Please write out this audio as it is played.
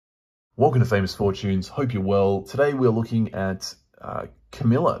Welcome to Famous Fortunes. Hope you're well. Today we're looking at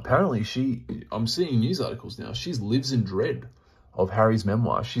Camilla. Apparently I'm seeing news articles now, she lives in dread of Harry's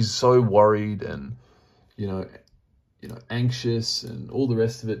memoir. She's so worried and, anxious and all the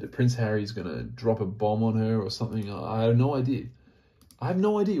rest of it that Prince Harry's going to drop a bomb on her or something. I have no idea.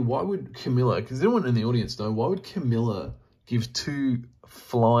 Why would Camilla, because anyone in the audience know, why would Camilla give two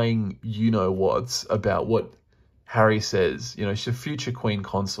flying you-know-whats about what Harry says? She's a future queen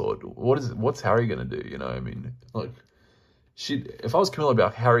consort. What's Harry going to do? If I was Camilla,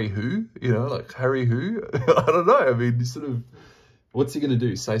 about Harry who? Harry who? I don't know. What's he going to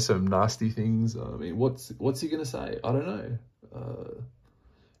do? Say some nasty things? What's he going to say? I don't know.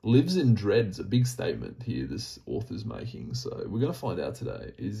 Lives in dread's a big statement here this author's making. So we're going to find out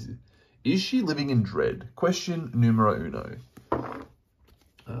today. Is she living in dread? Question numero uno.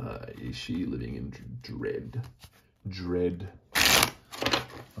 Is she living in dread?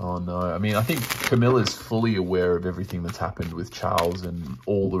 Oh no. I think Camilla's fully aware of everything that's happened with Charles and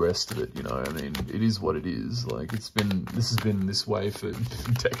all the rest of it, it is what it is. This has been this way for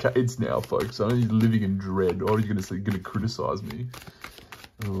decades now, folks. I'm only living in dread. What are you going to say? Going to criticize me?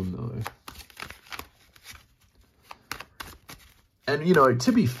 Oh no. And,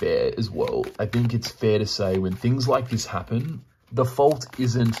 to be fair as well, I think it's fair to say when things like this happen, the fault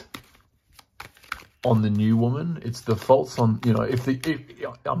isn't on the new woman. It's the fault's on,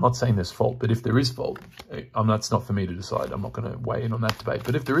 I'm not saying there's fault, but if there is fault, that's not for me to decide. I'm not going to weigh in on that debate.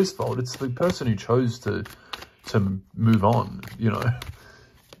 But if there is fault, it's the person who chose to move on,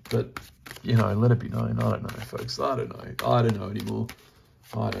 But, let it be known. I don't know, folks. I don't know anymore.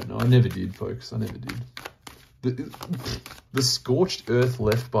 I don't know. I never did, folks. I never did. The scorched earth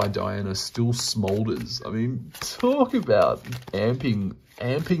left by Diana still smoulders. Talk about amping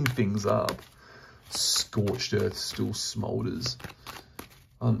things up. Scorched earth still smoulders.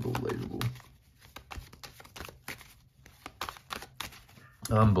 Unbelievable.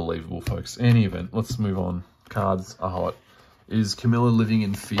 Unbelievable, folks. Any event, let's move on. Cards are hot. Is Camilla living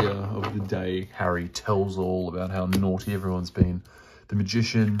in fear of the day Harry tells all about how naughty everyone's been? The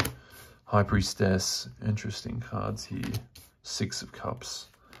Magician, High Priestess, interesting cards here. Six of Cups,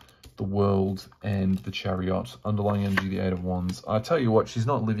 the World, and the Chariot. Underlying energy, the Eight of Wands. I tell you what, she's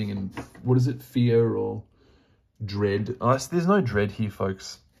not living in, what is it, fear or dread? There's no dread here,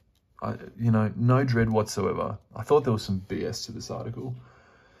 folks. No dread whatsoever. I thought there was some BS to this article.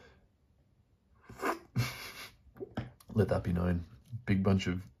 Let that be known. Big bunch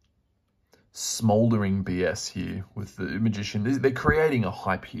of smouldering BS here with the Magician. They're creating a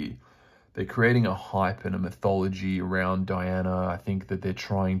hype here. They're creating a hype and a mythology around Diana. I think that they're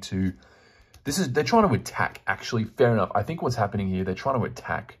trying to, they're trying to attack, actually, fair enough. I think what's happening here, they're trying to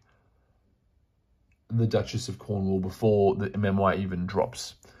attack the Duchess of Cornwall before the memoir even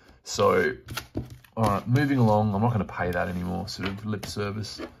drops. So, all right, moving along. I'm not going to pay that anymore, sort of lip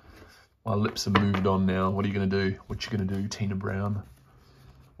service. My lips are moved on now. What are you going to do? What you going to do, Tina Brown?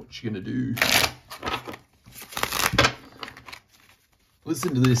 What you going to do?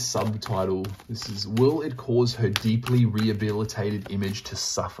 Listen to this subtitle. This is, will it cause her deeply rehabilitated image to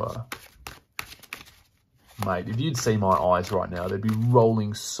suffer? Mate, if you'd see my eyes right now, they'd be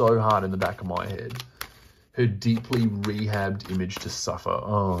rolling so hard in the back of my head. Her deeply rehabbed image to suffer.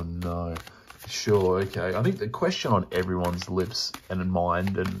 Oh no. Sure, okay. I think the question on everyone's lips and in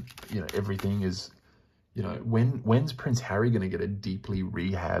mind and, everything is, when's Prince Harry going to get a deeply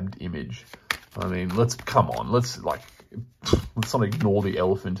rehabbed image? Let's not ignore the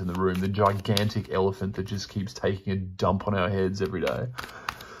elephant in the room, the gigantic elephant that just keeps taking a dump on our heads every day.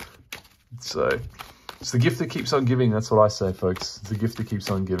 So, it's the gift that keeps on giving. That's what I say, folks. It's the gift that keeps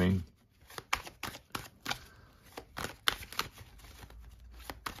on giving.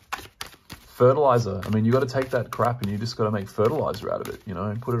 Fertilizer. You got to take that crap and you just got to make fertilizer out of it,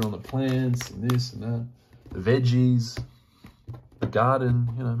 and put it on the plants and this and that, the veggies, the garden,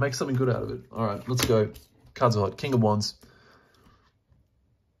 make something good out of it. All right, let's go. Cards are hot. King of Wands.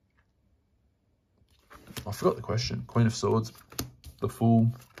 I forgot the question. Queen of Swords, the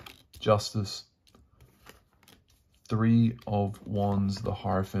Fool, Justice, Three of Wands, the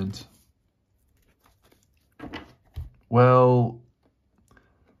Hierophant. Well,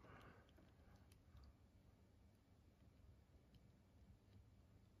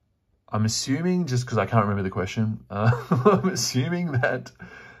 I'm assuming, just because I can't remember the question, I'm assuming that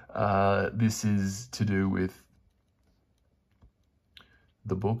this is to do with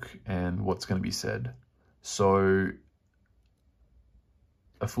the book and what's going to be said. So,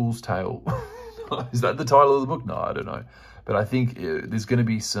 A Fool's Tale. Is that the title of the book? No, I don't know. But I think there's going to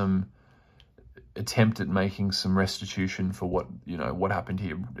be some attempt at making some restitution for what happened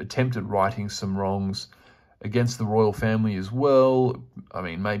here. Attempted righting some wrongs against the royal family as well. I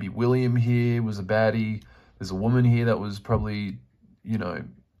mean, maybe William here was a baddie. There's a woman here that was probably,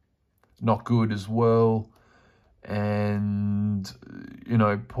 not good as well. And,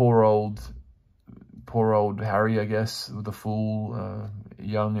 poor old Harry, I guess, with the fool,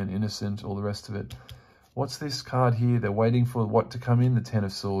 young and innocent, all the rest of it. What's this card here? They're waiting for what to come in? The Ten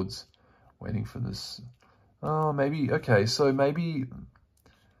of Swords. Waiting for this. Oh, maybe, okay, so maybe,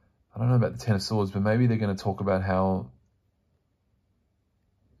 I don't know about the Ten of Swords, but maybe they're going to talk about how,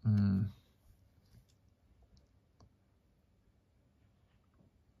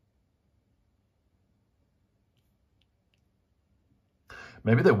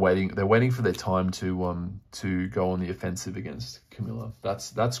 maybe they're waiting for their time to go on the offensive against Camilla.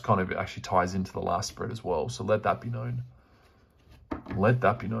 That's kind of actually ties into the last spread as well. So let that be known. Let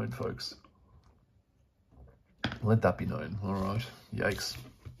that be known, folks. Let that be known. All right. Yikes.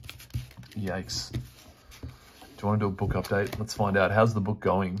 Yikes. Do you want to do a book update? Let's find out. How's the book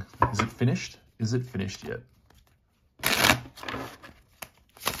going? Is it finished? Is it finished yet?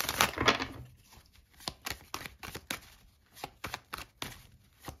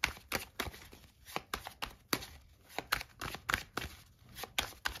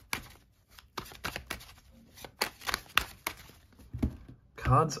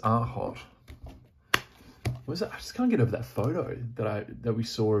 Cards are hot. What was it? I just can't get over that photo that we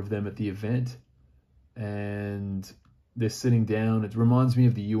saw of them at the event, and they're sitting down. It reminds me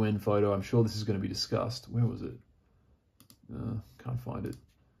of the UN photo. I'm sure this is going to be discussed. Where was it? Can't find it.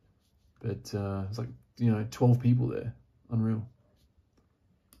 But it's like 12 people there. Unreal.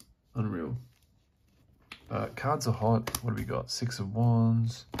 Unreal. Cards are hot. What have we got? Six of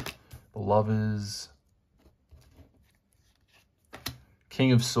Wands, the Lovers,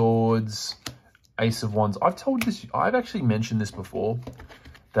 King of Swords, Ace of Wands. I've actually mentioned this before,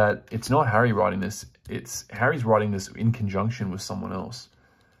 that it's not Harry writing this. It's Harry's writing this in conjunction with someone else.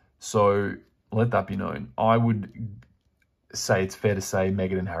 So let that be known. I would say it's fair to say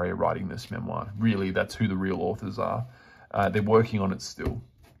Meghan and Harry are writing this memoir. Really, that's who the real authors are. They're working on it still.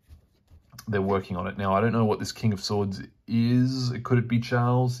 They're working on it. Now, I don't know what this King of Swords is. Could it be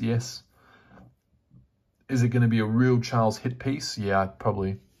Charles? Yes. Is it going to be a real Charles hit piece? Yeah,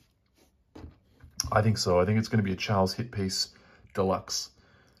 probably. I think so. I think it's going to be a Charles hit piece deluxe.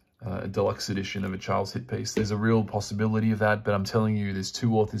 A deluxe edition of a Charles hit piece. There's a real possibility of that, but I'm telling you, there's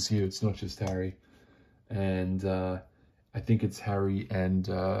two authors here. It's not just Harry. And I think it's Harry and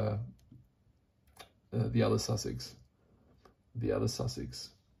the other Sussex. The other Sussex.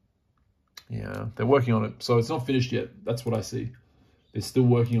 Yeah, they're working on it. So it's not finished yet. That's what I see. They're still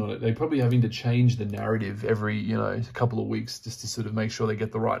working on it. They're probably having to change the narrative every, couple of weeks just to sort of make sure they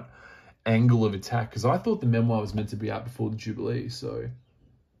get the right angle of attack. Because I thought the memoir was meant to be out before the Jubilee. So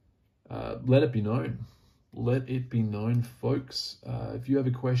let it be known. Let it be known, folks. If you have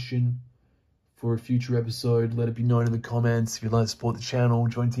a question for a future episode, let it be known in the comments. If you'd like to support the channel,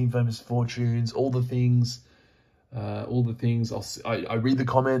 join Team Famous Fortunes, all the things. I read the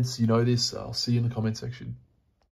comments. You know this. I'll see you in the comment section.